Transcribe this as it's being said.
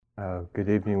Good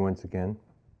evening once again.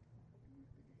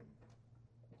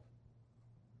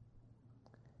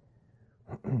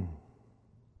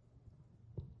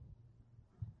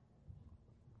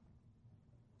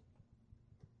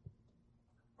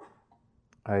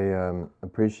 I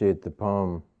appreciate the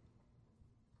poem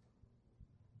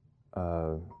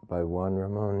by Juan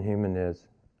Ramon Jimenez.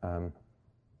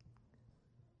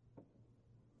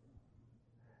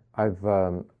 I've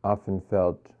often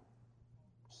felt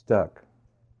stuck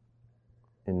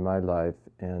in my life,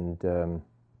 and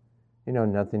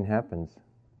nothing happens.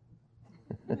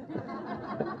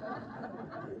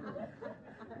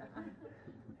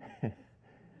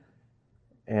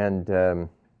 And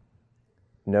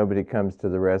nobody comes to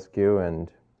the rescue, and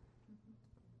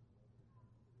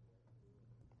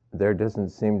there doesn't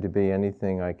seem to be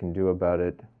anything I can do about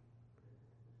it.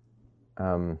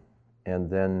 And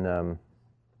then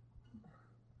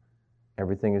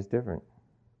everything is different.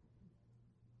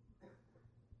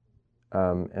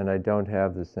 And I don't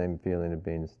have the same feeling of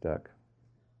being stuck.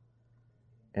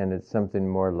 And it's something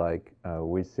more like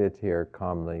we sit here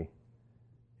calmly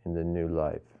in the new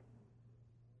life.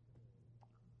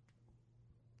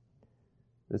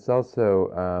 This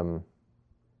also,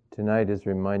 tonight is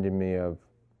reminding me of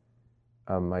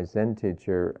my Zen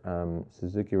teacher,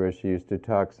 Suzuki Roshi, used to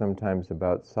talk sometimes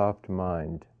about soft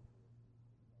mind.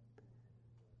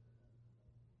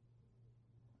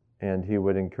 And he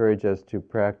would encourage us to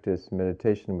practice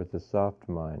meditation with a soft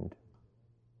mind.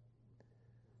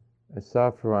 A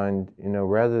soft mind,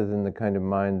 rather than the kind of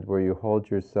mind where you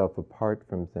hold yourself apart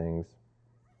from things,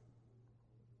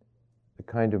 the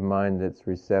kind of mind that's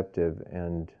receptive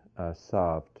and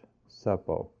soft,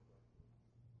 supple,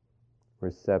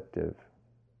 receptive.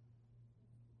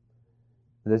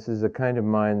 This is a kind of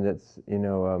mind that's,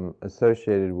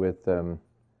 associated with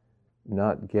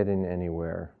not getting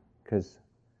anywhere, because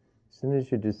as soon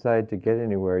as you decide to get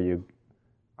anywhere,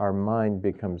 our mind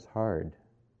becomes hard,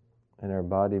 and our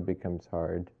body becomes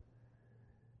hard.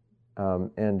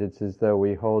 And it's as though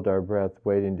we hold our breath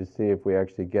waiting to see if we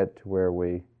actually get to where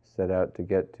we set out to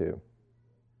get to.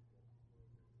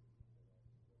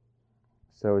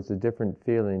 So it's a different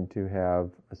feeling to have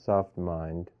a soft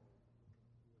mind.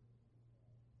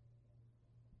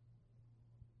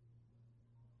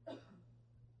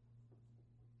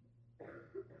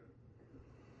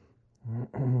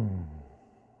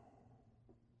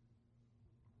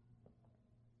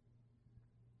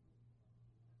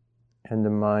 And the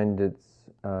mind that's,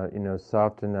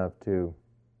 soft enough to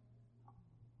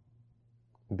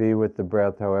be with the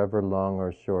breath, however long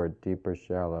or short, deep or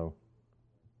shallow,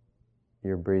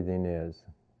 your breathing is.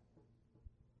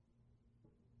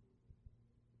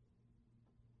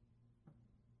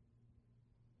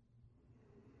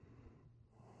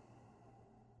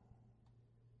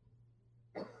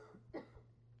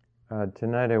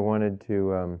 Tonight I wanted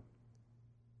to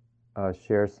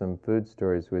share some food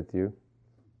stories with you.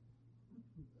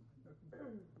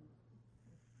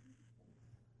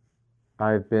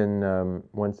 I've been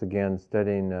once again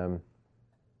studying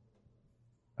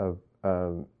a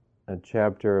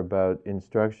chapter about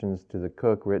instructions to the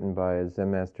cook written by a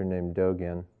Zen master named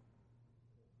Dogen.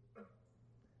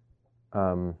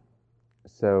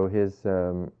 So his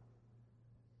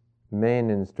main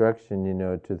instruction,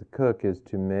 to the cook is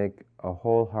to make a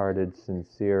wholehearted,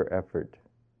 sincere effort.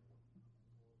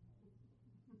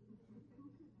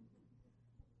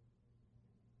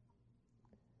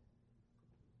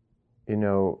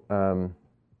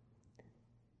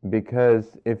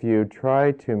 Because if you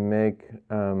try to make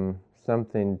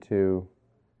something to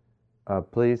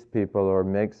please people, or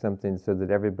make something so that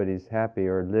everybody's happy,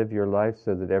 or live your life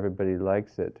so that everybody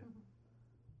likes it,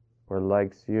 or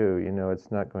likes you,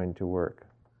 it's not going to work.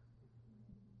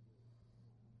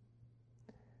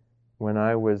 When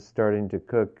I was starting to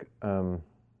cook,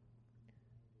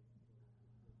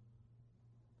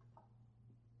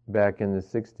 back in the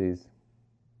 60s,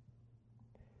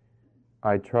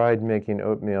 I tried making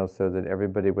oatmeal so that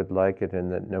everybody would like it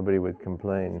and that nobody would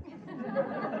complain.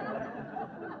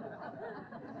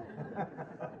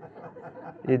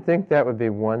 You'd think that would be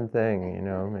one thing,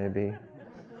 maybe.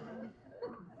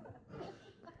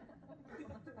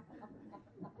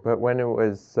 But when it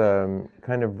was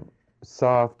kind of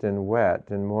soft and wet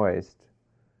and moist,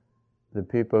 the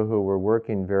people who were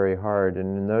working very hard,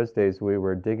 and in those days we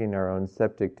were digging our own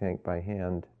septic tank by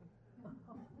hand.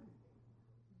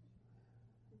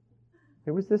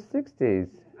 It was the 60s.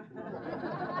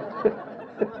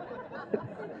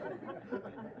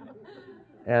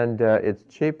 And it's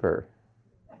cheaper.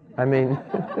 I mean,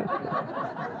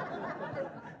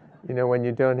 when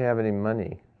you don't have any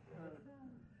money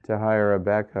to hire a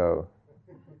backhoe.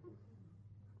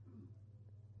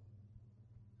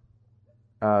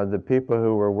 the people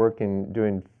who were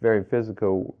doing very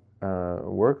physical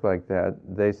work like that,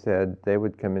 they said they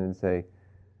would come in and say,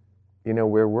 you know,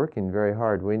 we're working very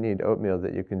hard. We need oatmeal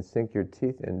that you can sink your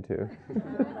teeth into.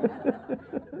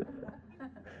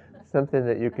 Something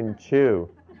that you can chew.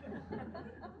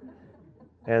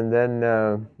 And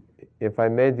then if I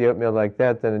made the oatmeal like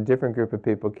that, then a different group of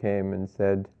people came and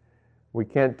said, we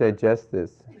can't digest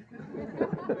this.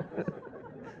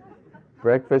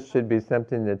 Breakfast should be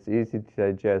something that's easy to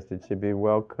digest. It should be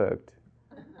well cooked.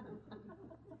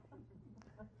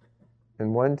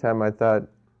 And one time I thought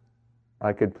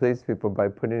I could please people by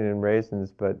putting in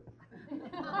raisins, but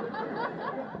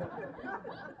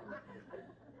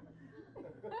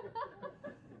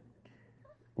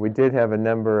we did have a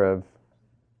number of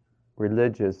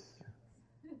religious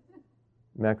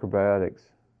macrobiotics,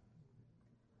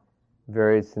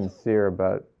 very sincere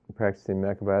about practicing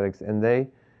macrobiotics, and they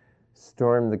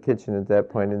stormed the kitchen at that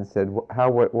point and said,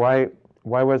 why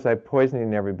was I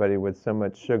poisoning everybody with so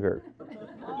much sugar?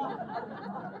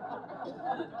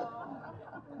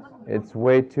 It's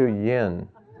way too yin,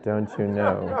 don't you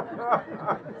know?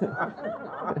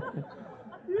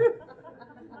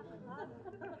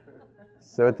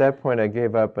 So at that point I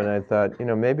gave up and I thought, you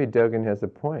know, maybe Dogen has a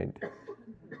point.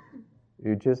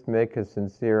 You just make a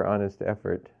sincere, honest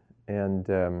effort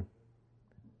and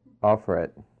offer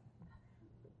it.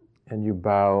 And you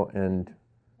bow and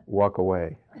walk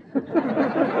away.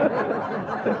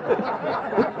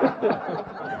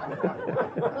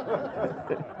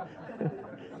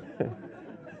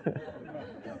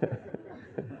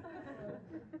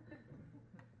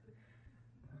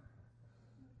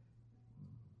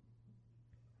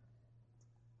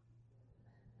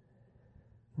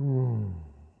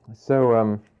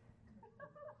 So,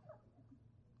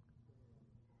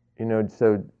 you know,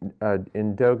 so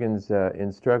in Dogen's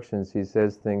instructions, he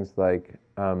says things like,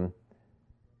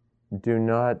 do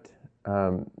not,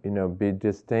 you know, be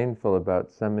disdainful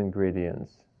about some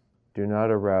ingredients. Do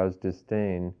not arouse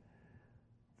disdain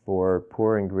for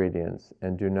poor ingredients,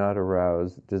 and do not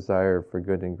arouse desire for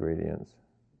good ingredients.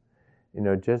 You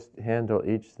know, just handle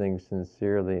each thing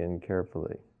sincerely and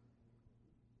carefully.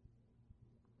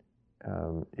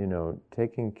 You know,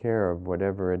 taking care of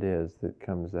whatever it is that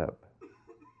comes up.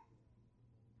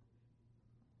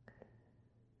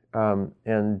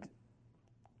 And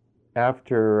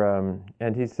after,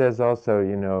 and he says also,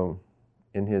 you know,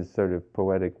 in his sort of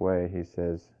poetic way, he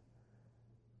says,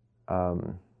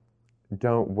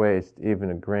 don't waste even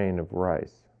a grain of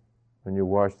rice. When you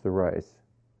wash the rice,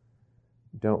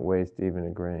 don't waste even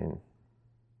a grain.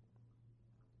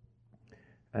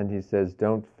 And he says,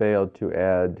 don't fail to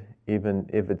add, even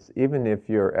if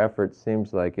your effort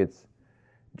seems like it's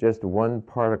just one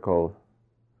particle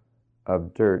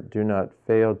of dirt, do not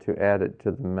fail to add it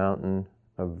to the mountain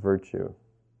of virtue.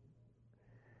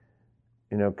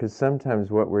 You know, because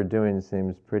sometimes what we're doing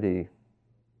seems pretty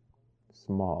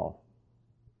small.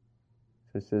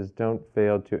 So he says, don't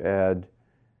fail to add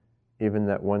even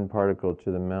that one particle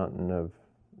to the mountain of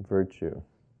virtue.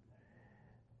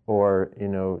 Or, you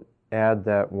know, add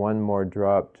that one more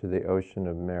drop to the ocean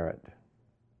of merit.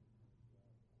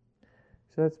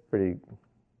 So that's pretty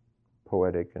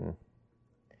poetic. And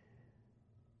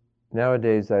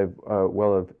nowadays, a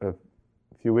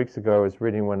few weeks ago, I was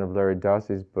reading one of Larry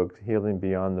Dossey's books, Healing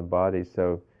Beyond the Body.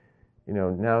 So, you know,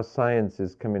 now science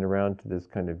is coming around to this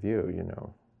kind of view, you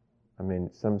know. I mean,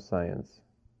 some scientists.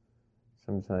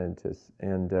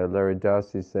 And Larry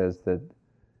Dossey says that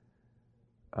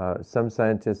some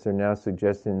scientists are now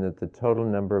suggesting that the total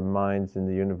number of minds in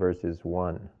the universe is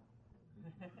one.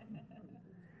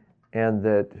 And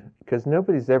that, because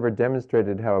nobody's ever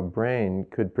demonstrated how a brain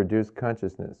could produce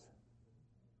consciousness.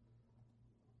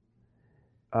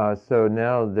 So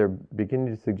now they're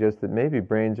beginning to suggest that maybe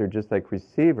brains are just like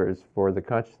receivers for the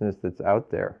consciousness that's out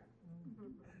there.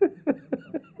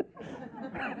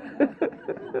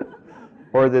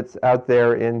 Or that's out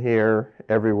there, in here,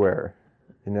 everywhere.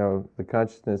 You know, the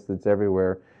consciousness that's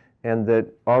everywhere. And that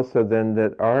also then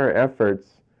that our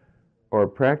efforts or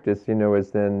practice, you know,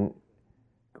 is then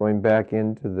going back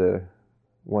into the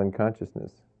one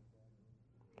consciousness.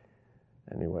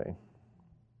 Anyway,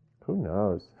 who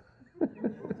knows?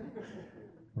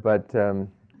 But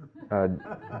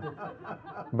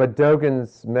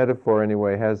Dogen's metaphor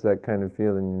anyway has that kind of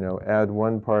feeling, you know, add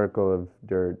one particle of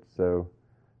dirt, so,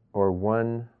 or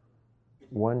one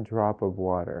drop of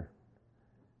water.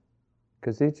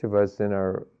 Because each of us in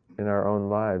our own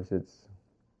lives, it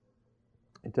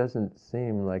doesn't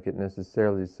seem like it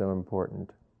necessarily is so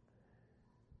important.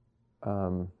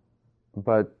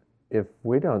 But if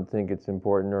we don't think it's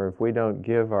important, or if we don't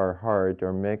give our heart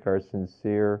or make our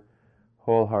sincere,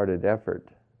 wholehearted effort.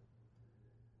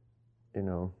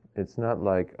 It's not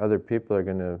like other people are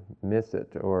going to miss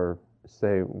it or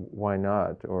say, why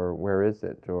not, or where is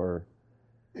it, or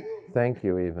thank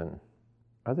you even.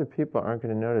 Other people aren't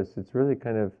going to notice. It's really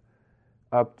kind of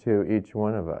up to each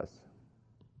one of us.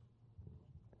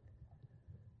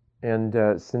 And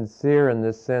sincere in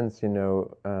this sense,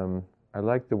 I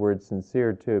like the word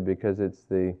sincere too, because it's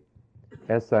the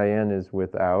S-I-N is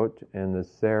without, and the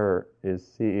cere is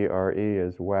C-E-R-E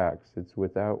is wax. It's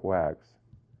without wax.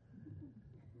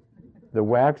 The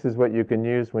wax is what you can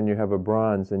use when you have a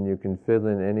bronze, and you can fill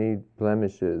in any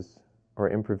blemishes or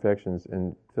imperfections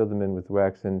and fill them in with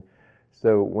wax. And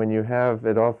so when you have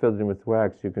it all filled in with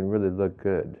wax, you can really look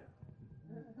good.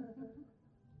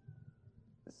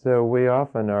 So we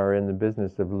often are in the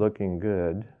business of looking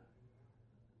good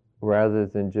rather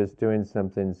than just doing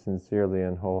something sincerely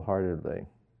and wholeheartedly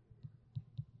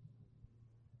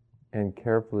and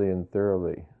carefully and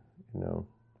thoroughly,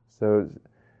 So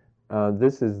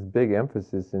this is big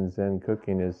emphasis in Zen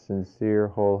cooking, is sincere,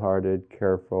 wholehearted,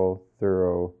 careful,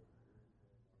 thorough,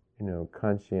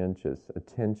 conscientious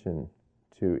attention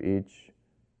to each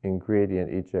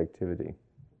ingredient, each activity.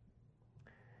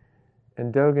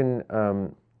 And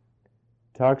Dogen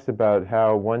talks about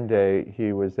how one day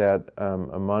he was at a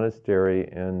monastery,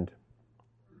 and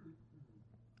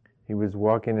he was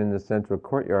walking in the central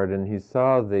courtyard, and he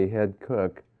saw the head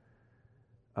cook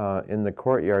in the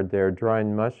courtyard there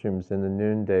drying mushrooms in the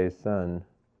noonday sun.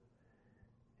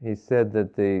 He said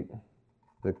that the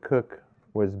cook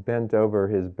was bent over,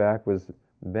 his back was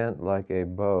bent like a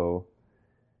bow,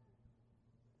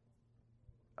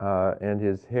 and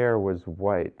his hair was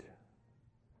white.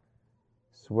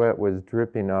 Sweat was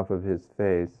dripping off of his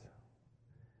face.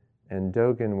 And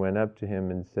Dogen went up to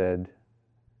him and said,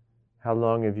 "How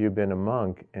long have you been a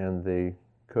monk?" And the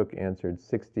cook answered,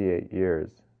 68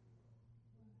 years.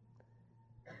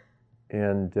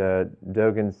 And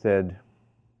Dogen said,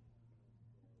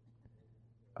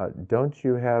 "Don't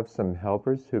you have some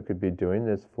helpers who could be doing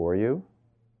this for you?"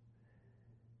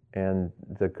 And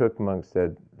the cook monk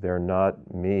said, "They're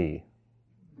not me."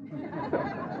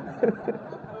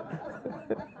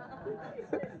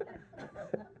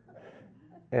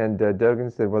 And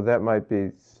Dogen said, "Well, that might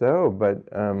be so, but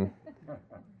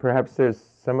perhaps there's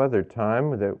some other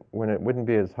time that when it wouldn't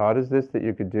be as hot as this that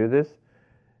you could do this."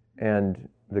 And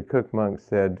the cook monk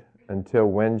said, "Until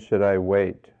when should I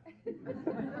wait?"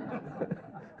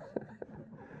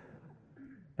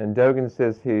 And Dogen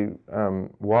says he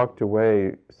walked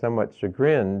away somewhat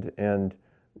chagrined and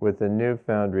with a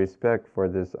newfound respect for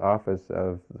this office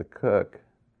of the cook,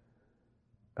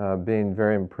 being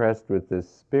very impressed with this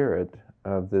spirit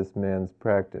of this man's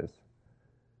practice.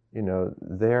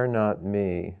 They're not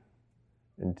me.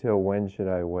 Until when should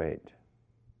I wait?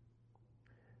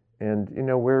 And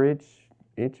we're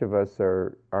each of us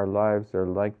our lives are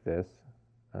like this.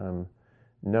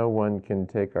 No one can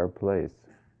take our place.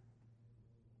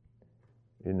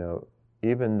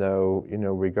 Even though,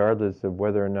 regardless of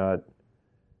whether or not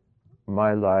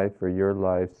my life or your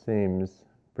life seems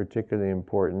particularly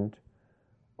important,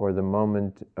 or the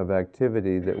moment of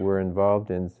activity that we're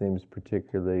involved in seems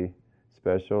particularly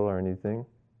special or anything,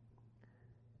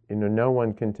 no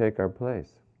one can take our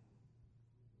place.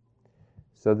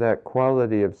 So that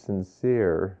quality of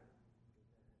sincere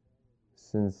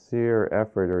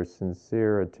effort or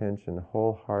sincere attention,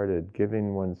 wholehearted,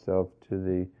 giving oneself to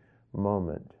the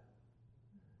moment,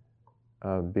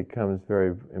 becomes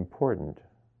very important,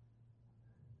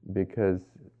 because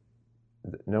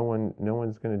no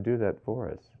one's going to do that for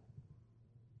us.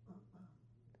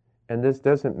 And this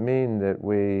doesn't mean that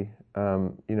we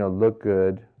look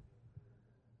good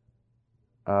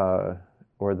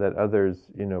or that others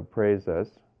praise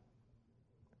us,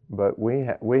 but we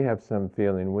have some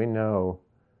feeling. We know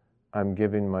I'm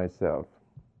giving myself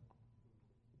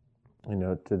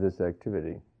to this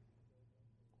activity.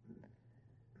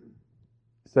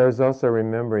 So I was also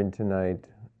remembering tonight,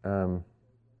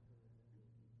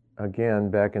 again,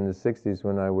 back in the 60s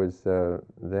when I was the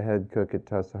head cook at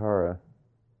Tassajara,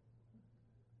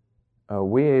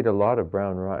 we ate a lot of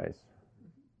brown rice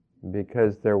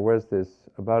because there was this,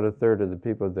 about a third of the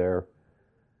people there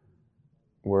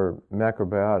were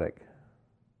macrobiotic.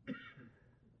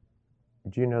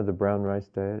 Do you know the brown rice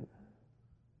diet?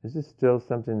 Is this still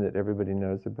something that everybody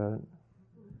knows about?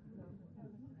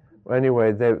 Well,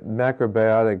 anyway, the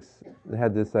macrobiotics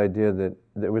had this idea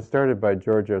that was started by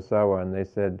George Osawa, and they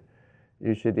said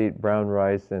you should eat brown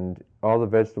rice and all the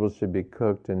vegetables should be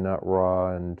cooked and not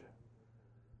raw, and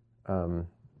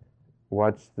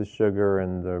watch the sugar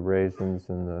and the raisins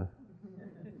and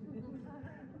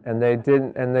And they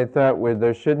didn't, and they thought, well,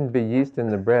 there shouldn't be yeast in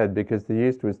the bread because the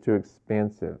yeast was too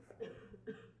expansive.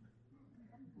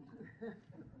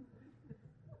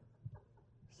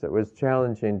 So it was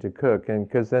challenging to cook, and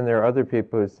because then there are other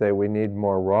people who say we need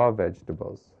more raw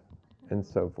vegetables, and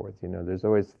so forth. You know, there's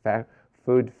always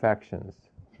food factions.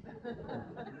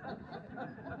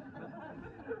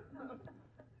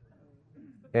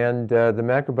 And the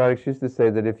macrobiotics used to say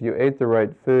that if you ate the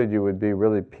right food, you would be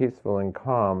really peaceful and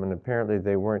calm, and apparently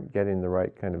they weren't getting the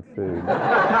right kind of food.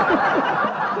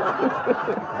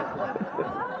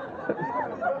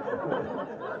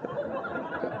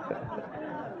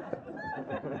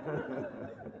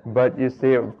 But you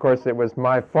see, of course, it was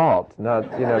my fault, not,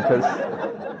 you know, because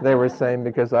they were saying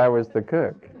because I was the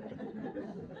cook.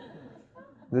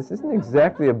 This isn't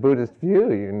exactly a Buddhist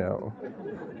view, you know.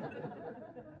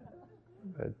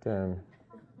 But,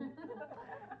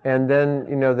 and then,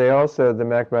 you know, the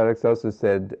macrobiotics also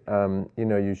said, you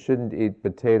know, you shouldn't eat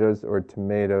potatoes or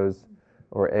tomatoes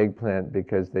or eggplant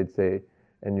because they'd say,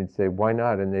 and you'd say, why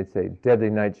not? And they'd say, deadly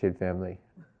nightshade family.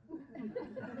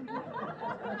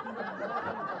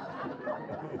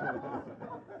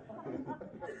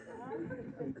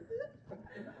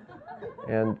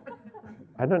 And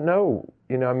I don't know,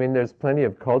 you know, I mean, there's plenty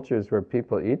of cultures where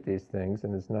people eat these things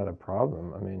and it's not a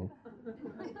problem. I mean,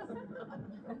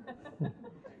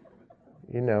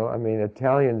 you know, I mean,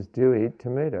 Italians do eat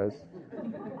tomatoes.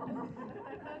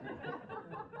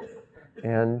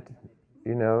 And,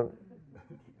 you know,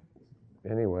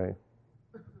 anyway.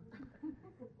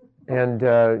 And,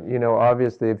 you know,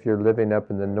 obviously if you're living up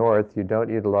in the north, you don't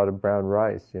eat a lot of brown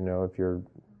rice. You know, if you're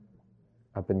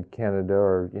up in Canada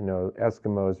or, you know,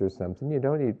 Eskimos or something, you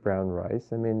don't eat brown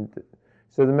rice. I mean,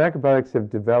 so the macrobiotics have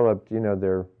developed, you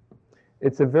know,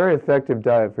 it's a very effective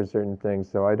diet for certain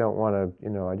things, so I don't want to, you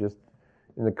know,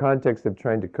 in the context of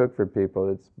trying to cook for people,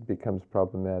 it becomes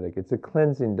problematic. It's a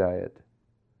cleansing diet.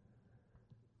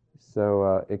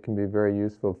 So it can be very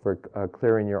useful for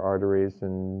clearing your arteries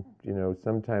and, you know,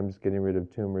 sometimes getting rid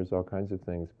of tumors, all kinds of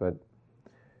things. But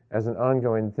as an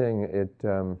ongoing thing, it's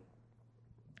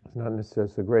not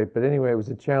necessarily so great. But anyway, it was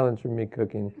a challenge for me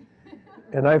cooking.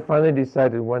 And I finally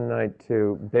decided one night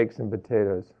to bake some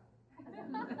potatoes.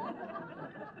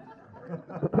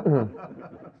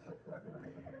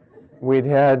 We'd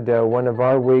had one of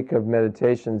our week of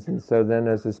meditations, and so then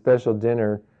as a special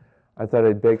dinner, I thought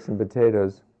I'd bake some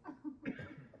potatoes.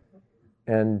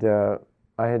 And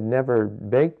I had never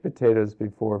baked potatoes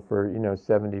before for, you know,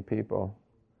 70 people.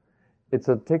 It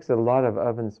takes a lot of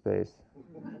oven space.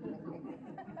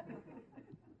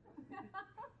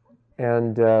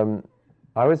 And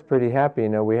I was pretty happy. You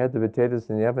know, we had the potatoes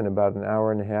in the oven about an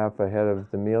hour and a half ahead of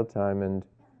the mealtime, and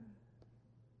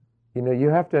you know, you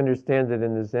have to understand that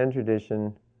in the Zen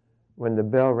tradition, when the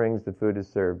bell rings, the food is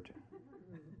served.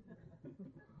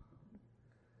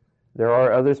 There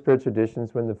are other spiritual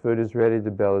traditions, when the food is ready,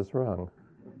 the bell is rung.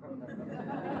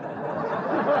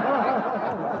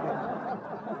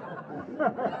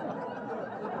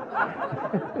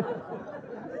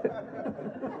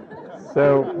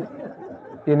 So,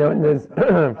 you know,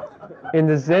 in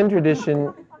the Zen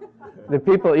tradition, the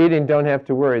people eating don't have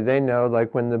to worry. They know,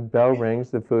 like, when the bell rings,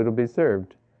 the food will be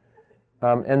served.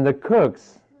 And the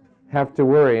cooks have to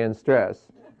worry and stress.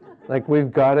 Like,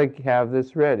 we've got to have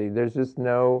this ready. There's just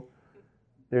no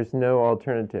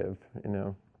alternative, you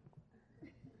know.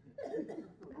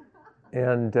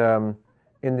 And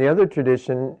in the other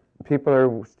tradition, people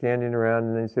are standing around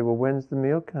and they say, well, when's the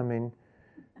meal coming?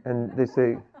 And they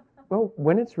say, well,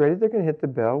 when it's ready, they're going to hit the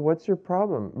bell. What's your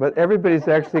problem? But everybody's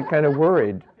actually kind of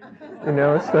worried. You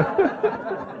know, so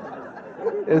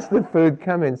is the food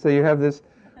coming? So you have this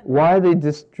widely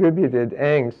distributed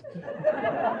angst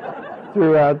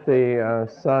throughout the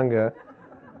Sangha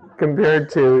compared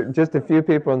to just a few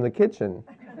people in the kitchen,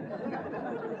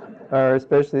 or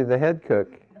especially the head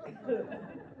cook.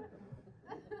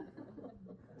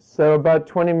 So about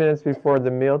 20 minutes before the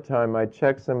mealtime, I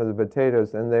checked some of the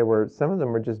potatoes, and some of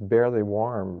them were just barely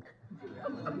warm.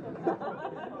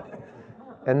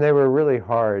 And they were really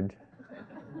hard.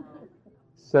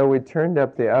 So we turned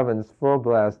up the ovens full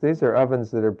blast. These are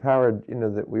ovens that are powered, you know,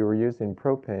 that we were using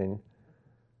propane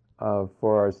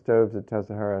for our stoves at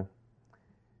Tassajara.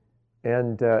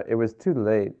 And it was too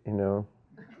late, you know.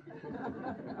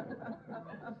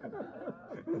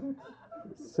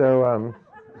 So,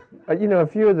 you know, a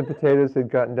few of the potatoes had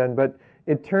gotten done, but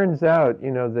it turns out,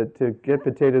 you know, that to get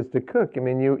potatoes to cook, I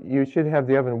mean, you should have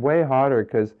the oven way hotter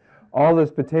because all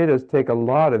those potatoes take a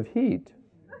lot of heat.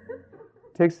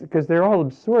 Because they're all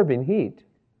absorbing heat.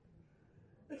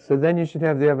 So then you should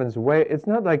have the ovens it's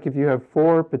not like if you have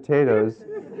 4 potatoes,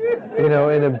 you know,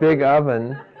 in a big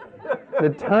oven, the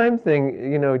time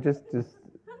thing, just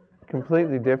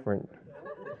completely different.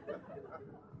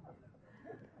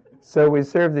 So we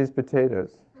served these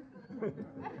potatoes.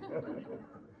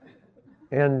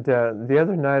 And the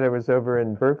other night I was over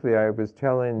in Berkeley, I was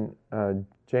telling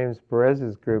James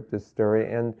Perez's group this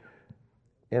story, and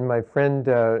my friend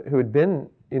who had been,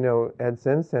 at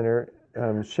Zen Center,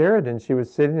 Sheridan, she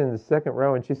was sitting in the second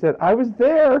row, and she said, "I was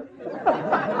there."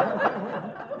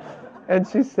 And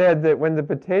she said that when the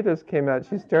potatoes came out,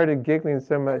 she started giggling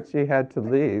so much she had to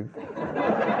leave.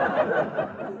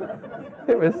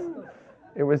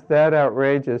 It was that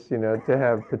outrageous, to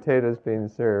have potatoes being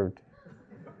served.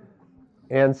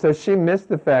 And so she missed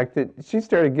the fact that she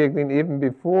started giggling even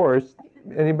before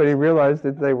anybody realized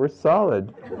that they were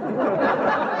solid.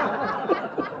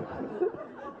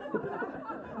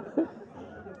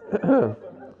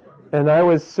 And I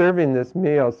was serving this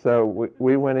meal, so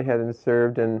we went ahead and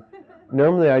served, and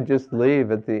normally I just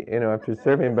leave at the, after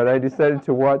serving, but I decided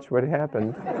to watch what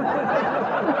happened.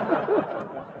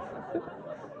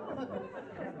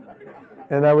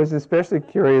 And I was especially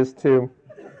curious to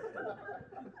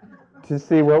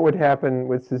see what would happen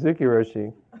with Suzuki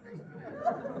Roshi.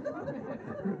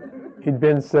 He'd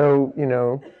been so,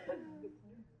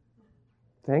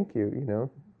 thank you,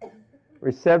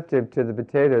 receptive to the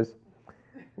potatoes.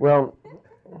 Well,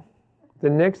 the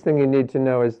next thing you need to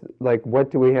know is, what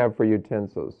do we have for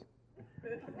utensils?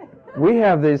 We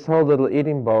have these whole little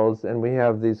eating bowls, and we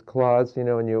have these cloths,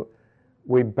 and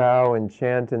we bow and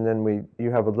chant, and then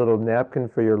you have a little napkin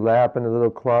for your lap and a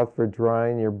little cloth for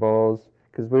drying your bowls,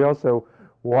 because we also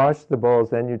wash the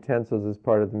bowls and utensils as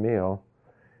part of the meal.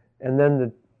 And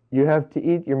then you have to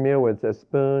eat your meal with a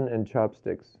spoon and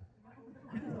chopsticks.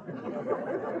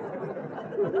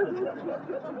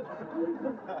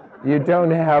 You don't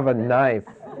have a knife.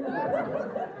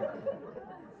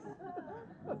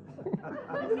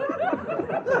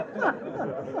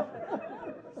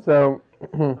 So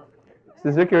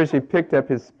Suzuki Roshi picked up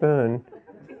his spoon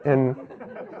and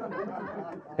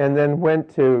then went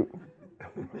to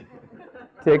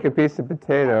take a piece of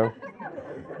potato.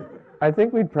 I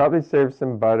think we'd probably serve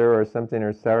some butter or something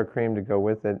or sour cream to go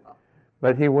with it.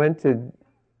 But he went and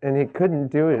he couldn't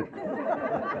do it.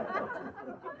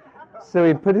 So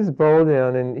he put his bowl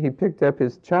down and he picked up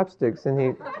his chopsticks and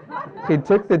he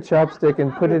took the chopstick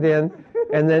and put it in,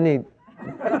 and then he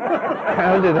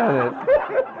pounded on it.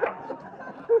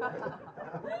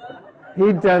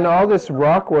 He'd done all this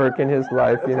rock work in his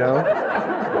life,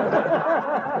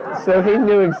 So he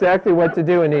knew exactly what to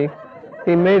do, and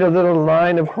he made a little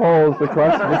line of holes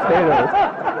across the potatoes,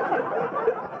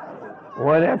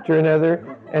 one after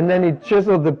another, and then he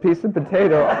chiseled the piece of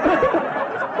potato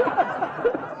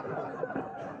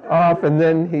off, and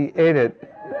then he ate it.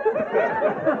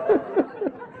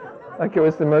 Like it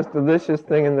was the most delicious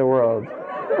thing in the world.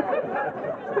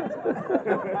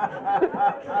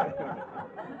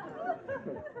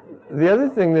 The other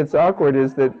thing that's awkward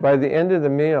is that by the end of the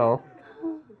meal,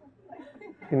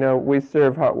 we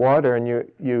serve hot water, and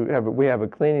we have a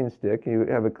cleaning stick. You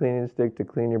have a cleaning stick to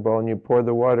clean your bowl, and you pour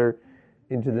the water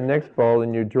into the next bowl,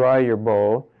 and you dry your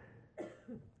bowl.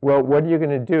 Well, what are you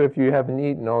going to do if you haven't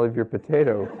eaten all of your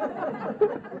potato?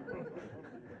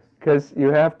 Because you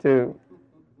have to.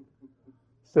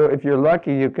 So if you're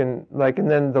lucky, you can, and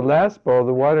then the last bowl,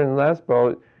 the water in the last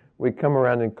bowl, we come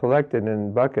around and collect it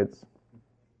in buckets.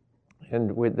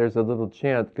 And there's a little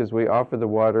chant, because we offer the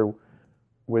water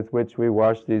with which we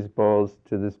wash these bowls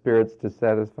to the spirits to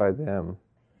satisfy them.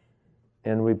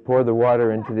 And we pour the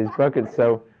water into these buckets.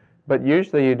 But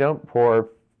usually you don't pour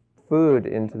food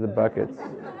into the buckets.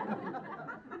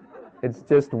 It's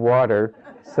just water.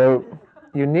 So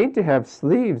you need to have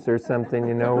sleeves or something,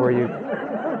 where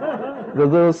the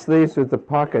little sleeves with the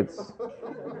pockets,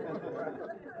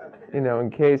 in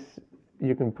case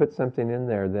you can put something in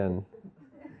there then.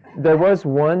 There was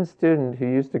one student who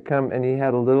used to come, and he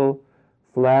had a little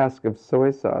flask of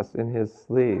soy sauce in his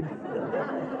sleeve.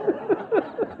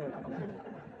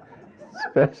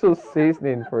 Special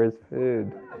seasoning for his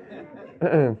food.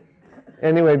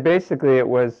 Anyway, basically it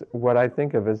was what I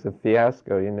think of as a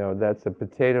fiasco, that's a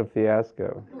potato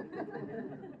fiasco.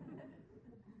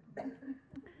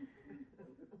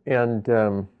 And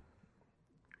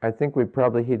I think we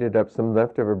probably heated up some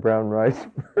leftover brown rice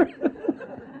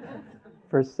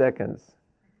for seconds.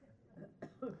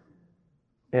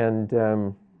 And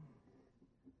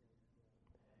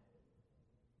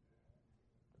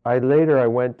I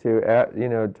went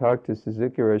to talk to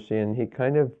Suzuki Roshi, and he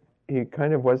kind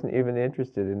of wasn't even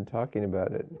interested in talking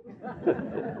about it.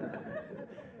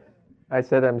 I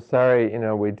said, "I'm sorry,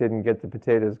 we didn't get the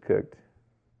potatoes cooked."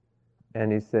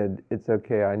 And he said, "It's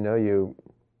okay, I know you."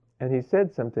 And he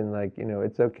said something like,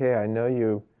 it's okay. I know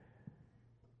you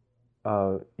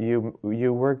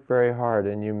work very hard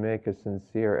and you make a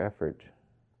sincere effort.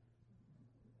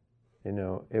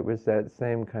 It was that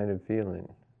same kind of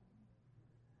feeling.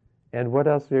 And what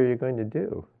else are you going to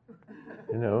do?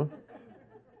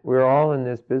 We're all in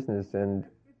this business, and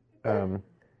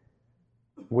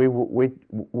we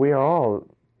all,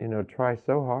 try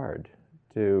so hard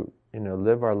to,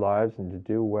 live our lives and to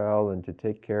do well and to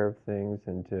take care of things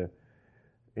and to,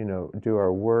 do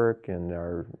our work and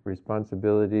our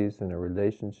responsibilities and our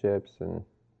relationships and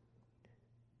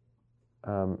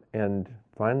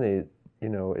finally,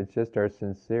 it's just our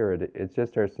sincerity. It's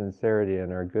just our sincerity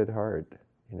and our good heart,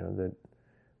 that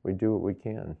we do what we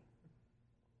can.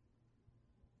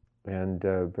 And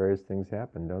various things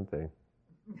happen, don't they?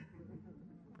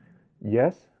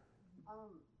 Yes? I've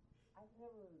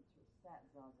never sat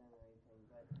zazen or anything,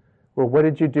 but Well, what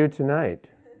did you do tonight?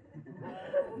 I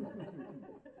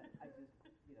just,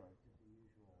 just the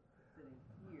usual sitting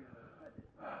here,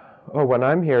 but Oh, when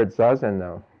I'm here, it's zazen,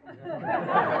 though.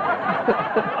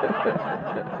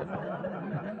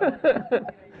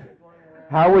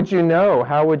 How would you know?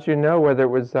 How would you know whether it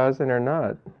was zazen or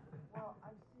not? well,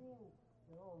 I've seen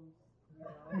films,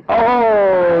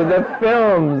 Oh, the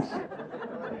films!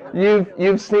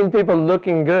 You've seen people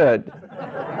looking good.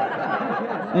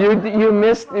 You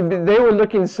missed. They were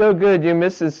looking so good. You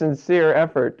missed a sincere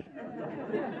effort.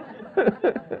 I saw a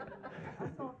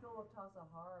film of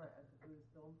Tasahara at the Buddhist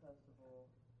Film Festival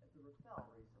at the Raquel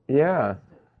recently. Yeah.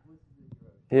 With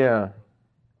Yeah.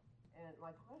 And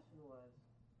my question was,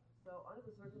 so under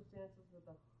the circumstances with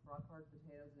the rock hard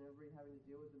potatoes and everybody having to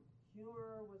deal with them,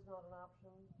 humor was not an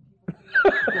option?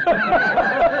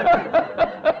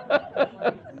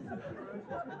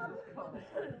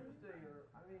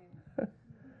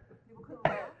 People couldn't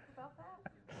laugh about that?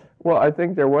 Well, I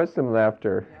think there was some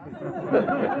laughter. I had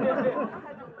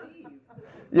to leave.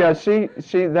 Yeah, she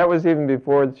that was even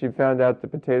before she found out the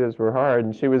potatoes were hard,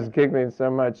 and she was giggling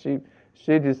so much she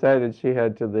decided she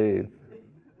had to leave.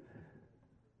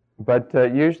 But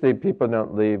usually people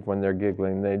don't leave when they're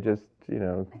giggling. They just,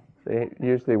 they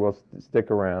usually will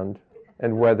stick around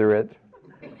and weather it.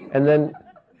 And then,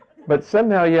 but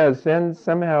somehow, yeah, Zen,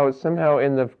 somehow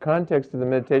in the context of the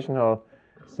meditation hall,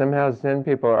 somehow Zen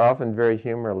people are often very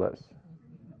humorless.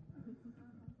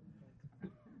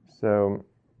 So,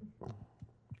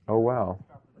 oh wow.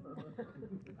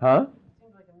 Huh?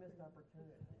 Seems like a missed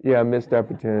opportunity. Yeah, missed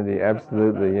opportunity,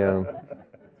 absolutely, yeah.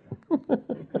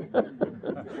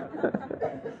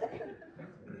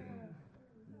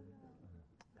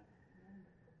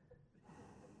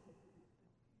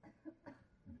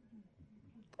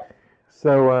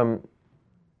 So,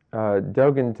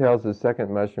 Dogen tells the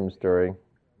second mushroom story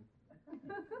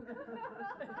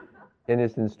in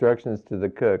his instructions to the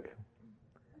cook.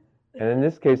 And in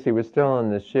this case, he was still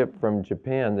on the ship from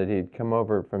Japan that he'd come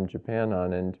over from Japan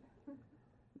on, and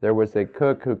there was a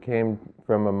cook who came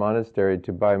from a monastery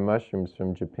to buy mushrooms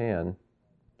from Japan.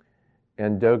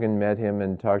 And Dogen met him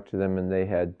and talked to them, and they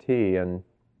had tea, and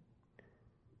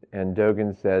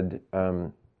Dogen said,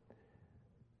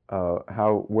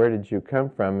 where did you come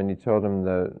from? And he told him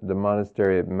the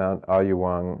monastery at Mount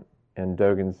Aoyuwang. And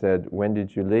Dogen said, when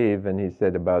did you leave? And he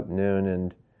said, about noon.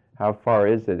 And how far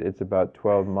is it? It's about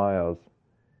 12 miles.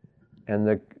 And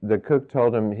the cook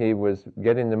told him he was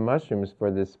getting the mushrooms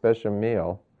for this special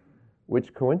meal,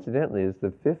 which coincidentally is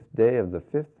the 5th day of the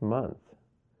 5th month.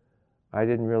 I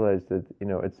didn't realize that,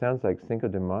 it sounds like Cinco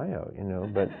de Mayo,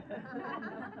 but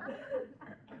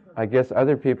I guess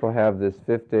other people have this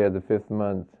 5th day of the 5th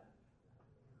month.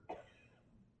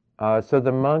 So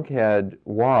the monk had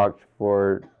walked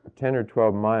for 10 or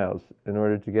 12 miles in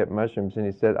order to get mushrooms, and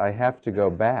he said, I have to go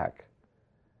back.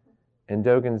 And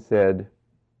Dogen said,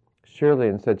 surely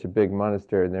in such a big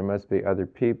monastery there must be other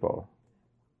people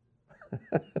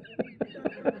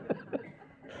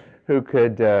who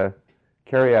could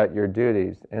carry out your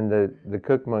duties. And the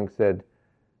cook monk said,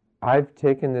 I've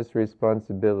taken this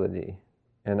responsibility,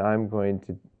 and I'm going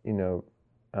to,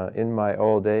 in my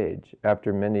old age,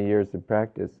 after many years of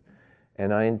practice,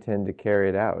 and I intend to carry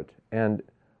it out. And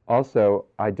also,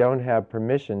 I don't have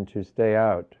permission to stay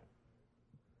out.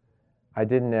 I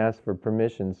didn't ask for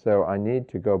permission, so I need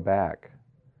to go back.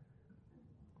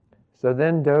 So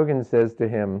then Dogen says to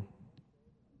him,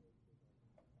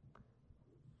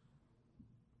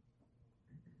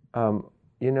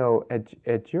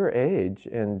 at your age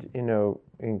and,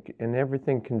 in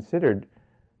everything considered,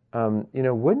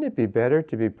 wouldn't it be better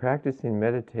to be practicing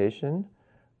meditation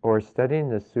or studying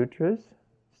the sutras,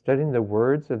 studying the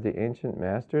words of the ancient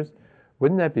masters?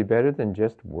 Wouldn't that be better than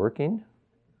just working?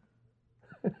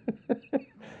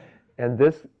 And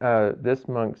this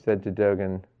monk said to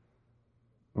Dogen,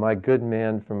 "My good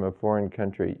man from a foreign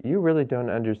country, you really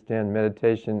don't understand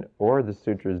meditation or the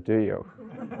sutras, do you?"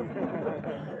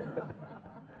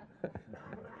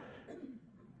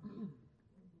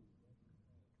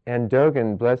 And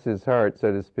Dogen, bless his heart,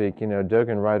 so to speak,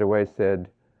 Dogen right away said,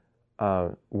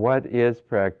 "What is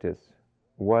practice?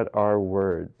 What are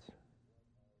words?"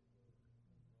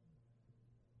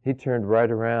 He turned right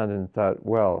around and thought,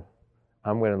 well,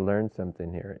 I'm going to learn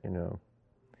something here,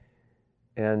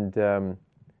 And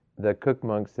the cook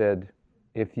monk said,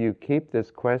 if you keep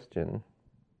this question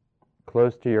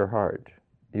close to your heart,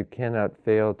 you cannot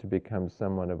fail to become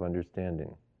someone of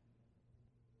understanding.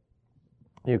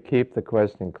 You keep the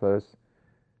question close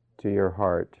to your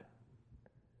heart.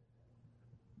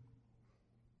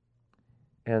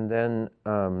 And then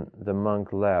the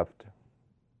monk left.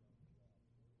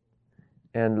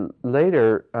 And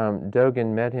later,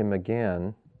 Dogen met him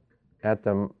again at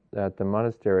the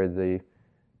monastery.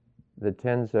 The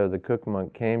Tenzo, the cook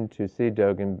monk, came to see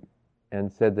Dogen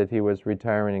and said that he was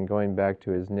retiring and going back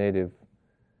to his native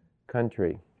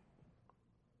country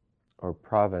or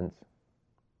province.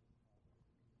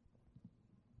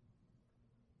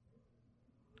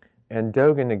 And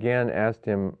Dogen again asked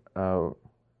him,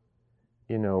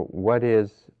 what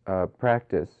is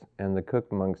practice? And the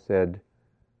cook monk said,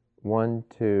 1,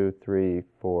 2, 3,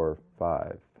 4,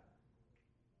 5.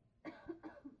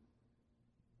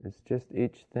 It's just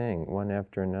each thing, one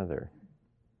after another.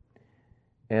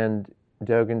 And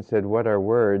Dogen said, what are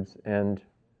words and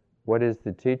what is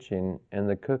the teaching? And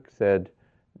the cook said,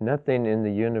 nothing in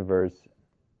the universe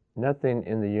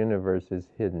is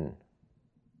hidden.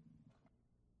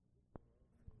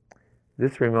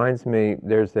 This reminds me,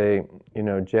 there's a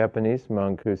Japanese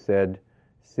monk who said,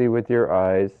 see with your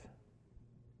eyes,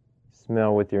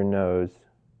 smell with your nose,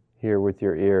 hear with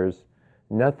your ears.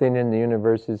 Nothing in the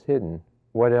universe is hidden.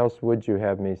 What else would you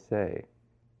have me say?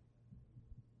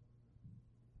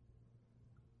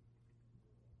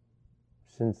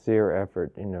 Sincere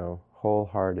effort,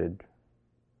 wholehearted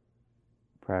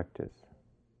practice.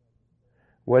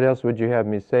 What else would you have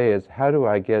me say is, how do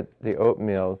I get the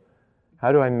oatmeal?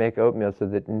 How do I make oatmeal so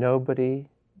that nobody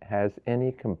has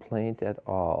any complaint at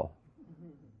all?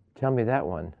 Tell me that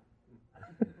one.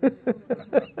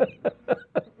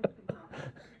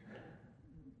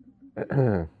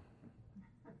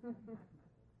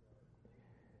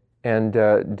 And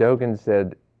Dogen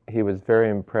said he was very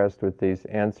impressed with these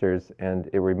answers, and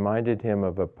it reminded him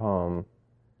of a poem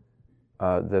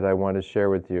that I want to share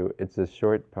with you. It's a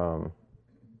short poem.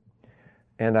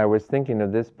 And I was thinking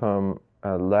of this poem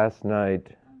last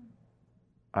night.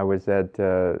 I was at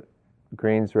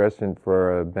Green's Restaurant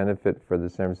for a benefit for the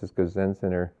San Francisco Zen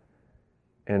Center,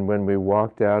 and when we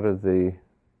walked out of the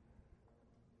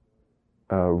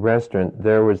restaurant,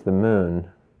 there was the moon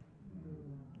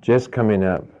just coming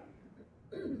up.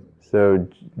 So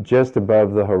just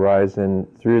above the horizon,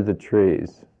 through the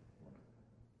trees,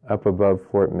 up above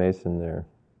Fort Mason there.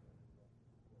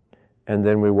 And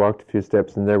then we walked a few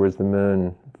steps, and there was the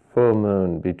moon, full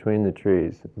moon, between the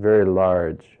trees, very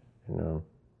large,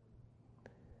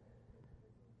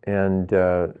 And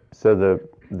so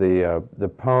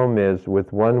the poem is,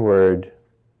 with one word,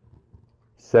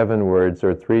 7 words,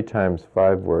 or 3 times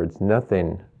 5 words,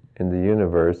 nothing in the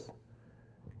universe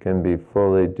can be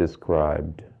fully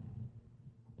described.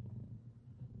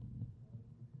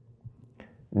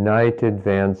 Night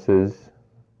advances,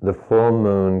 the full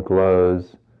moon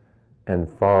glows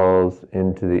and falls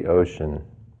into the ocean.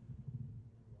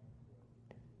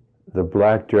 The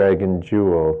black dragon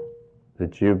jewel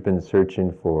that you've been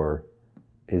searching for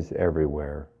is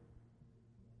everywhere.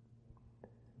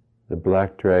 The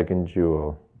black dragon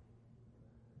jewel,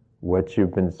 what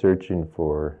you've been searching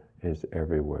for is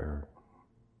everywhere.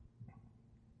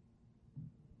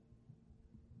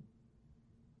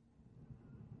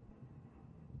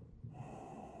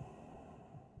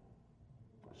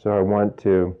 So I want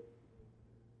to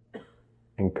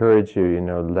encourage you,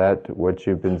 let what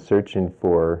you've been searching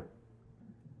for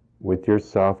with your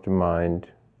soft mind,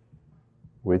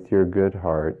 with your good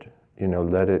heart,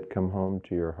 let it come home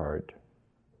to your heart.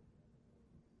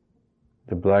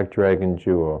 The black dragon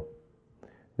jewel.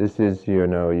 This is,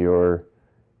 your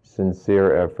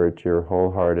sincere effort, your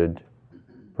wholehearted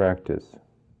practice.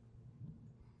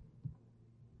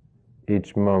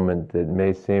 Each moment that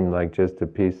may seem like just a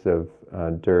piece of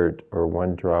dirt or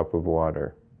one drop of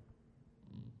water.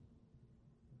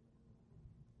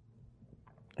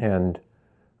 And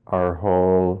our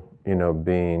whole,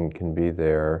 being can be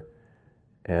there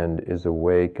and is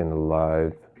awake and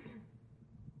alive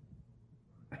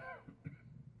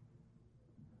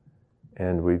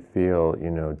and we feel,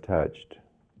 touched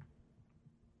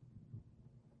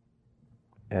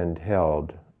and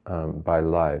held by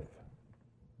life.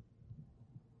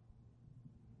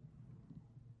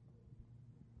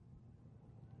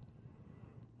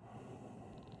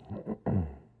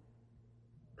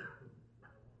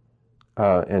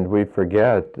 And we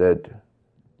forget that,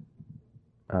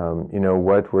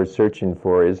 what we're searching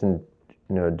for isn't,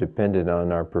 dependent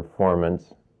on our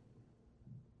performance.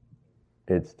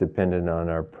 It's dependent on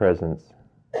our presence.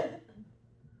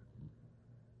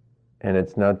 And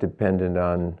it's not dependent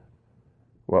on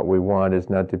what we want, is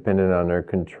not dependent on our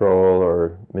control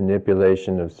or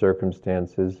manipulation of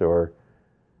circumstances or,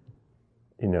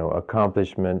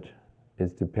 accomplishment.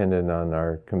 Is dependent on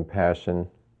our compassion,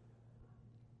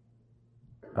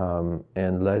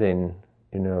 and letting,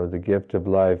 the gift of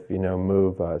life,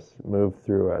 move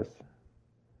through us,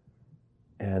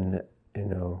 and,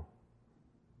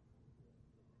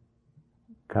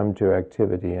 come to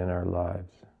activity in our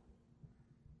lives.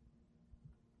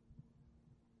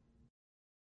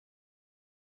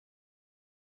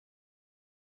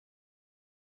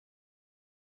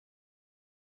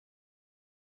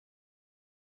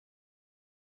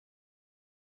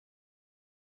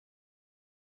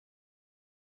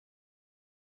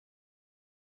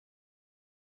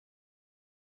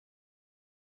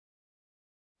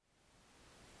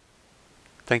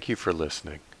 Thank you for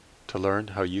listening. To learn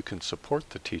how you can support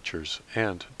the teachers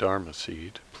and Dharma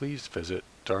Seed, please visit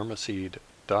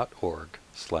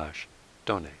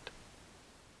dharmaseed.org/donate.